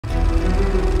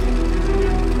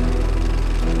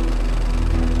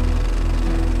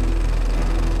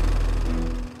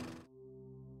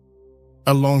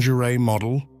a lingerie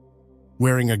model,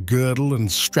 wearing a girdle and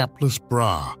strapless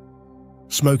bra,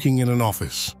 smoking in an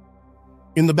office.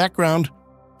 In the background,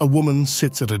 a woman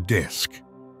sits at a desk.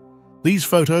 These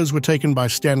photos were taken by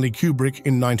Stanley Kubrick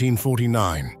in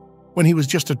 1949, when he was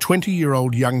just a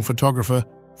 20-year-old young photographer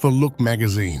for Look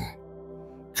magazine.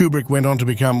 Kubrick went on to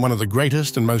become one of the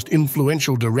greatest and most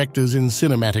influential directors in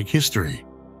cinematic history.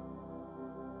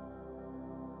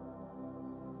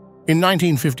 In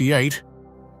 1958,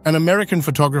 an American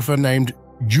photographer named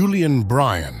Julien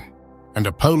Bryan and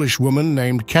a Polish woman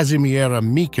named Kazimiera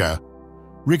Mika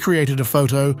recreated a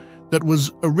photo that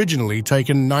was originally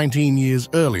taken 19 years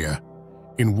earlier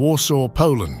in Warsaw,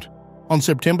 Poland, on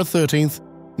September 13,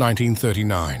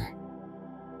 1939.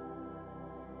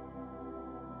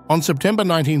 On September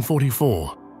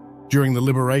 1944, during the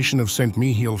liberation of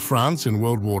Saint-Mihiel, France in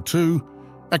World War II,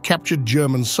 a captured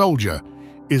German soldier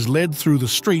is led through the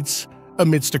streets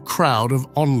amidst a crowd of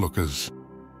onlookers.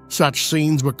 Such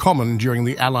scenes were common during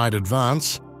the Allied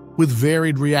advance, with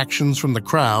varied reactions from the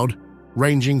crowd,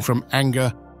 ranging from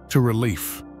anger to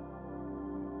relief.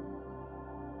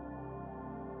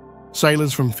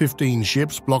 Sailors from 15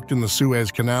 ships blocked in the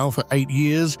Suez Canal for 8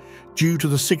 years due to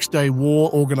the Six-Day War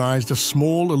organized a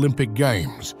small Olympic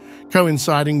Games,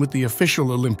 coinciding with the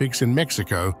official Olympics in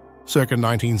Mexico circa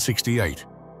 1968.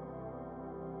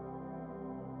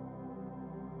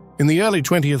 In the early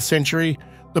 20th century,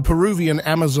 the Peruvian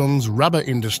Amazon's rubber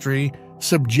industry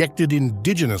subjected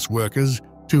indigenous workers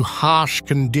to harsh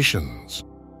conditions.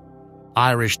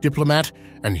 Irish diplomat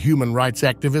and human rights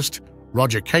activist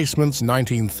Roger Casement's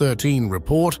 1913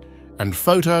 report and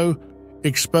photo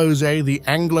expose the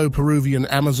Anglo-Peruvian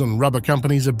Amazon Rubber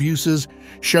Company's abuses,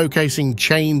 showcasing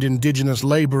chained indigenous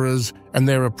laborers and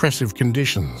their oppressive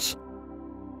conditions.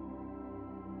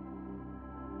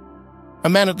 A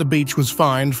man at the beach was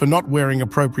fined for not wearing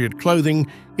appropriate clothing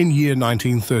in year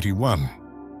 1931.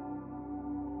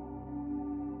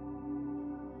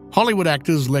 Hollywood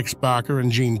actors Lex Barker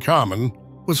and Jeanne Carmen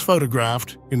was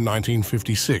photographed in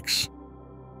 1956.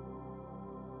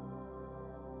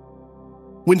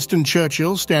 Winston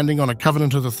Churchill standing on a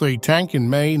Covenant of the Three tank in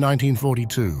May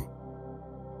 1942.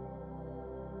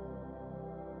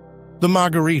 The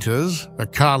Margaritas, a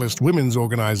Carlist women's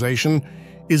organization,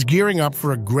 is gearing up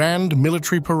for a grand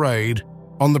military parade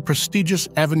on the prestigious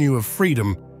Avenue of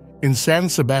Freedom in San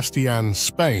Sebastián,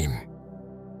 Spain,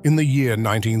 in the year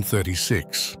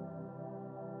 1936.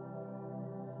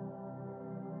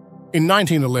 In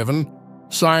 1911,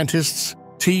 scientists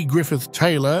T. Griffith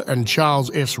Taylor and Charles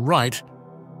S. Wright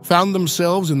found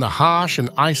themselves in the harsh and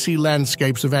icy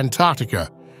landscapes of Antarctica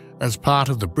as part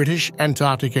of the British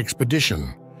Antarctic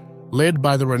expedition, led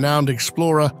by the renowned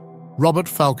explorer Robert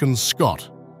Falcon Scott.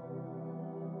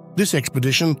 This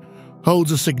expedition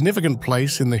holds a significant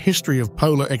place in the history of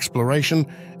polar exploration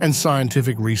and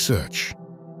scientific research.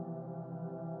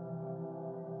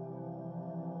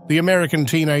 The American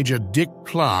teenager Dick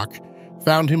Clark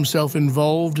found himself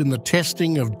involved in the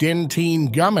testing of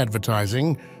Dentyne gum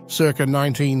advertising circa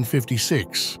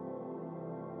 1956.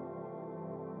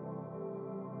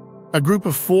 A group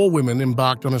of 4 women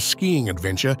embarked on a skiing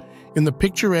adventure in the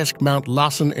picturesque Mount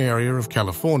Lassen area of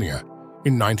California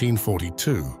in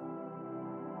 1942.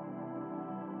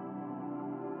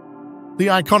 The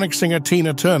iconic singer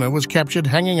Tina Turner was captured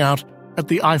hanging out at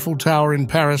the Eiffel Tower in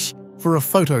Paris for a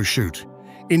photo shoot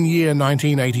in year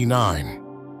 1989.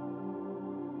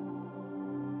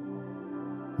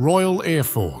 Royal Air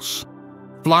Force.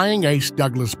 Flying Ace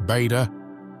Douglas Bader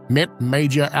met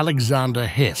Major Alexander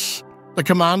Hess, the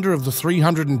commander of the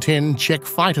 310 Czech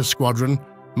Fighter Squadron,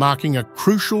 marking a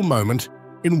crucial moment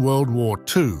in World War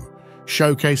II,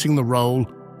 showcasing the role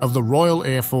of the Royal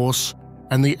Air Force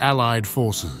and the Allied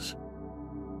forces.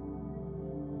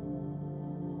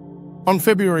 On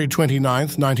February 29,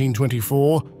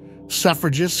 1924,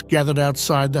 suffragists gathered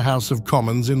outside the House of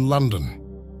Commons in London.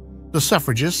 The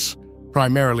suffragists,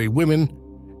 primarily women,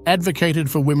 advocated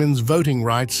for women's voting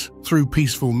rights through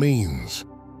peaceful means.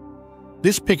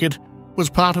 This picket was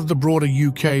part of the broader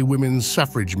UK women's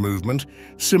suffrage movement,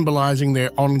 symbolising their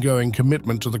ongoing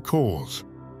commitment to the cause.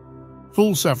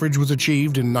 Full suffrage was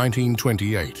achieved in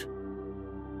 1928.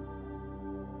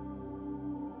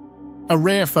 A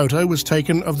rare photo was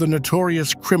taken of the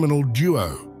notorious criminal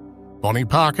duo, Bonnie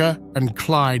Parker and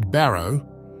Clyde Barrow.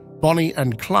 Bonnie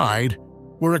and Clyde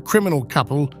were a criminal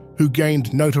couple who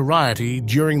gained notoriety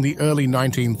during the early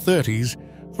 1930s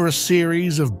for a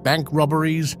series of bank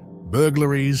robberies,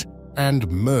 burglaries, and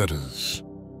murders.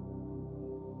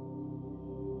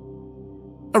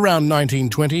 Around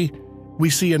 1920, we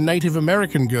see a Native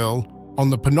American girl on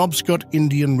the Penobscot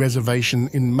Indian Reservation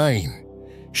in Maine.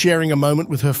 sharing a moment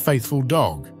with her faithful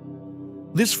dog.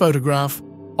 This photograph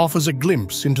offers a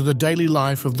glimpse into the daily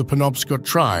life of the Penobscot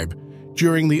tribe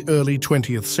during the early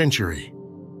 20th century.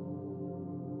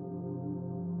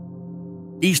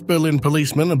 East Berlin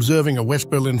policeman observing a West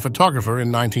Berlin photographer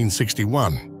in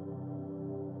 1961.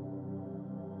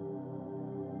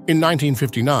 In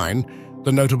 1959,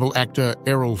 the notable actor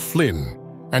Errol Flynn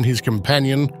and his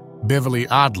companion Beverly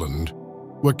Ardland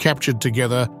were captured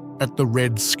together at the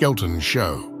Red Skelton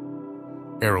Show.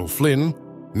 Errol Flynn,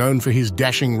 known for his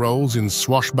dashing roles in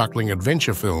swashbuckling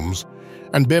adventure films,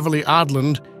 and Beverly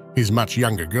Ardland, his much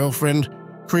younger girlfriend,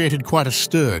 created quite a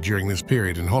stir during this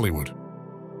period in Hollywood.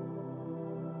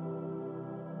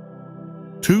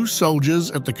 Two soldiers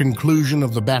at the conclusion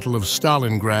of the Battle of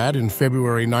Stalingrad in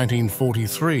February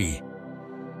 1943.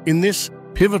 In this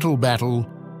pivotal battle,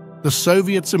 the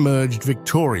Soviets emerged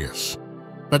victorious,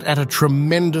 but at a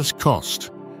tremendous cost,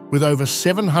 with over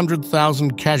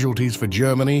 700,000 casualties for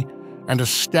Germany and a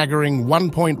staggering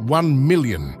 1.1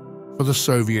 million for the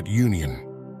Soviet Union.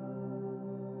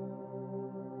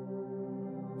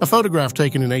 A photograph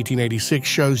taken in 1886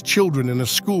 shows children in a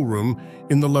schoolroom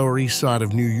in the Lower East Side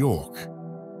of New York.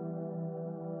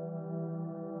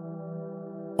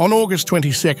 On August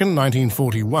 22,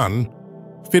 1941,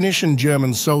 Finnish and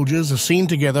German soldiers are seen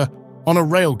together on a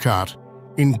rail cart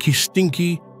in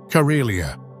Kistinki,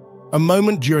 Karelia, a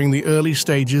moment during the early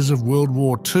stages of World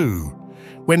War II,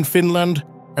 when Finland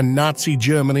and Nazi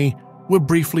Germany were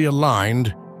briefly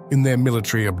aligned in their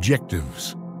military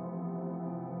objectives.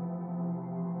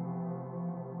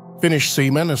 Finnish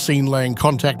seamen are seen laying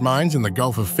contact mines in the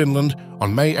Gulf of Finland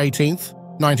on May 18,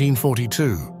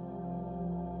 1942.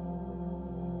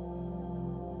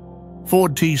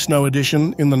 Ford T. Snow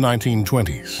edition in the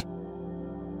 1920s.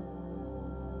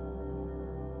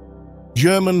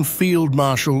 German Field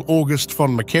Marshal August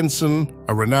von Mackensen,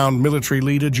 a renowned military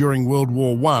leader during World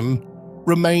War I,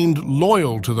 remained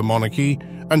loyal to the monarchy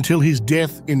until his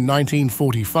death in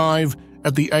 1945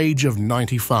 at the age of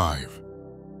 95.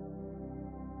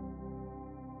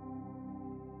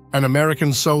 An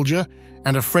American soldier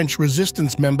and a French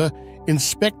resistance member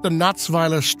inspect the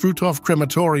Natzweiler Struthof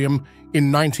crematorium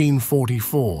in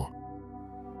 1944.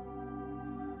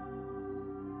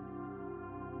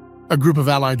 A group of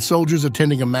Allied soldiers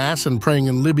attending a mass and praying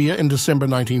in Libya in December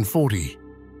 1940.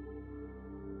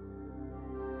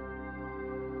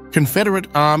 Confederate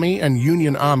Army and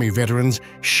Union Army veterans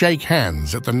shake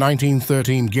hands at the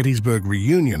 1913 Gettysburg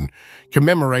reunion,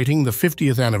 commemorating the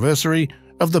 50th anniversary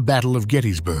of the Battle of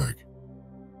Gettysburg.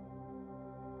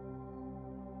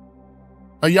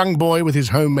 A young boy with his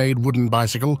homemade wooden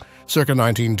bicycle, circa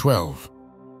 1912.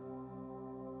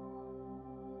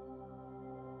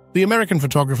 The American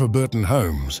photographer Burton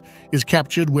Holmes is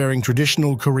captured wearing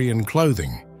traditional Korean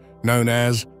clothing, known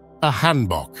as a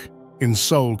hanbok, in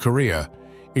Seoul, Korea,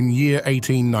 in year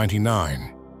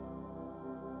 1899.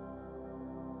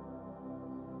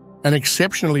 An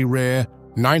exceptionally rare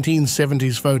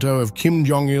 1970s photo of Kim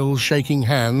Jong-il shaking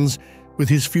hands with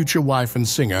his future wife and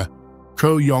singer,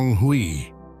 Ko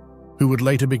Young-hui, who would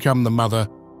later become the mother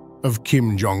of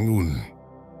Kim Jong-un.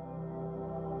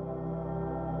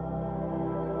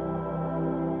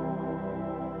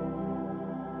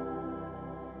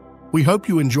 We hope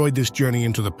you enjoyed this journey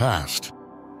into the past.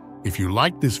 If you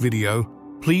liked this video,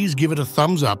 please give it a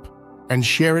thumbs up and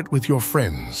share it with your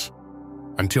friends.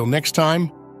 Until next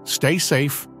time, stay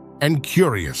safe and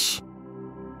curious.